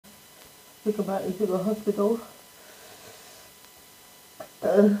Think about it in the hospital.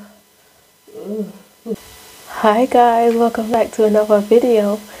 Hi guys, welcome back to another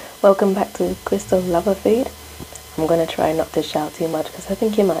video. Welcome back to Crystal Lover Feed. I'm gonna try not to shout too much because I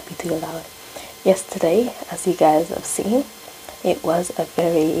think it might be too loud. Yesterday, as you guys have seen, it was a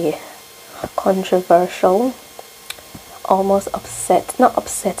very controversial, almost not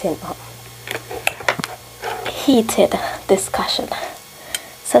upsetting, heated discussion.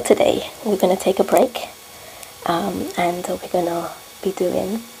 So today we're gonna take a break and we're gonna be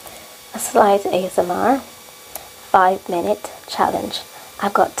doing a slight ASMR 5-minute challenge.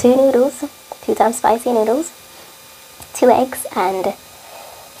 I've got 2 noodles, 2 times spicy noodles, 2 eggs and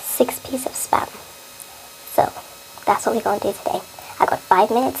 6 pieces of spam. So that's what we're going to do today. I got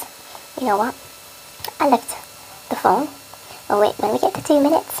 5 minutes. You know what? I left the phone. But wait, when we get to 2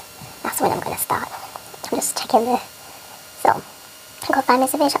 minutes, that's when I'm going to start. I'm just checking the... So, I got 5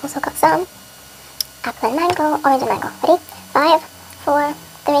 minutes of each. I also got some apple and mango, orange and mango. Ready? 5, 4,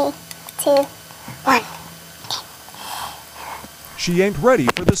 3, 2, 1. She ain't ready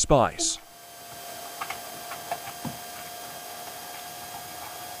for the spice.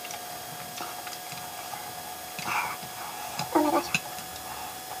 Oh my gosh.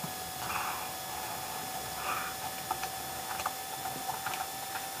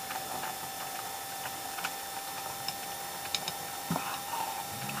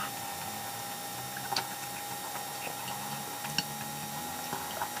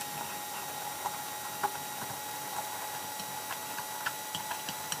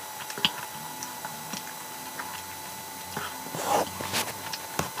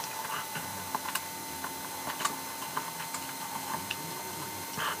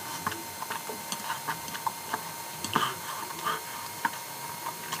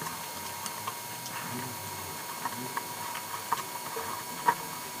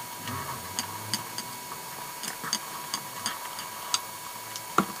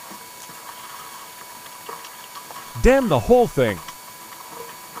 Damn the whole thing.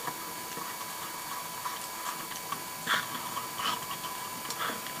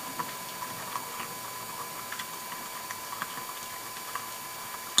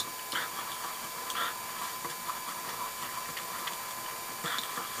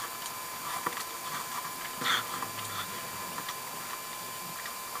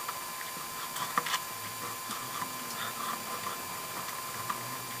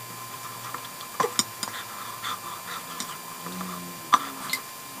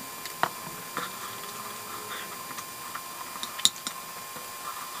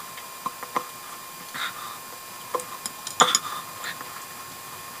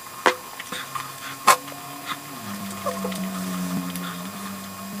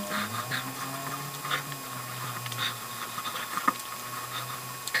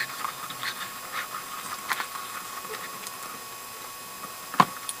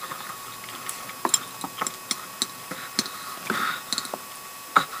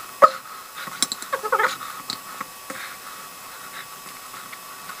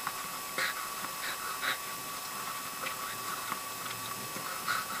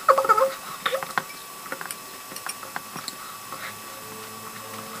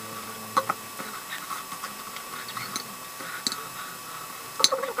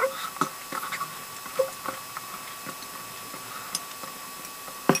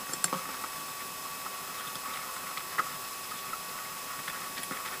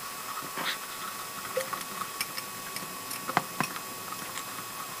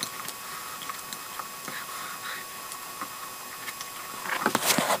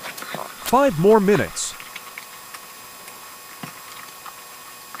 Five more minutes.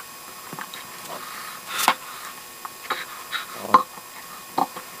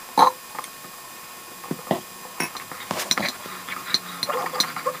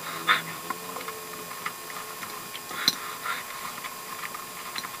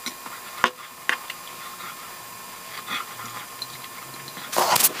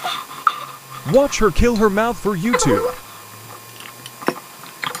 Watch her kill her mouth for YouTube.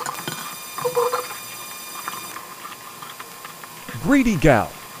 Greedy gal.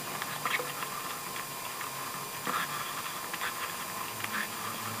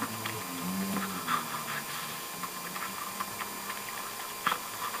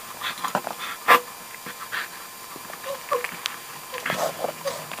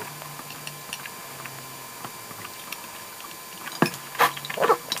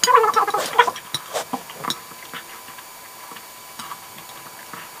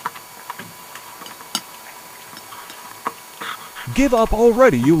 Give up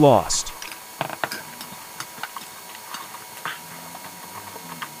already, you lost.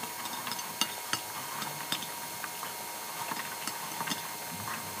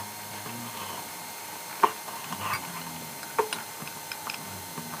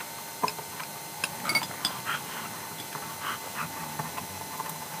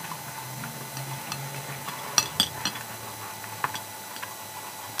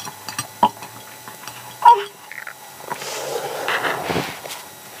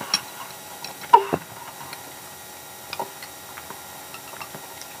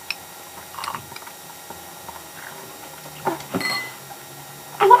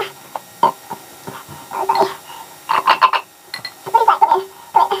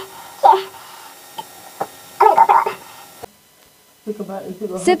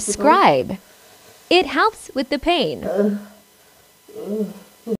 Subscribe. It helps with the pain.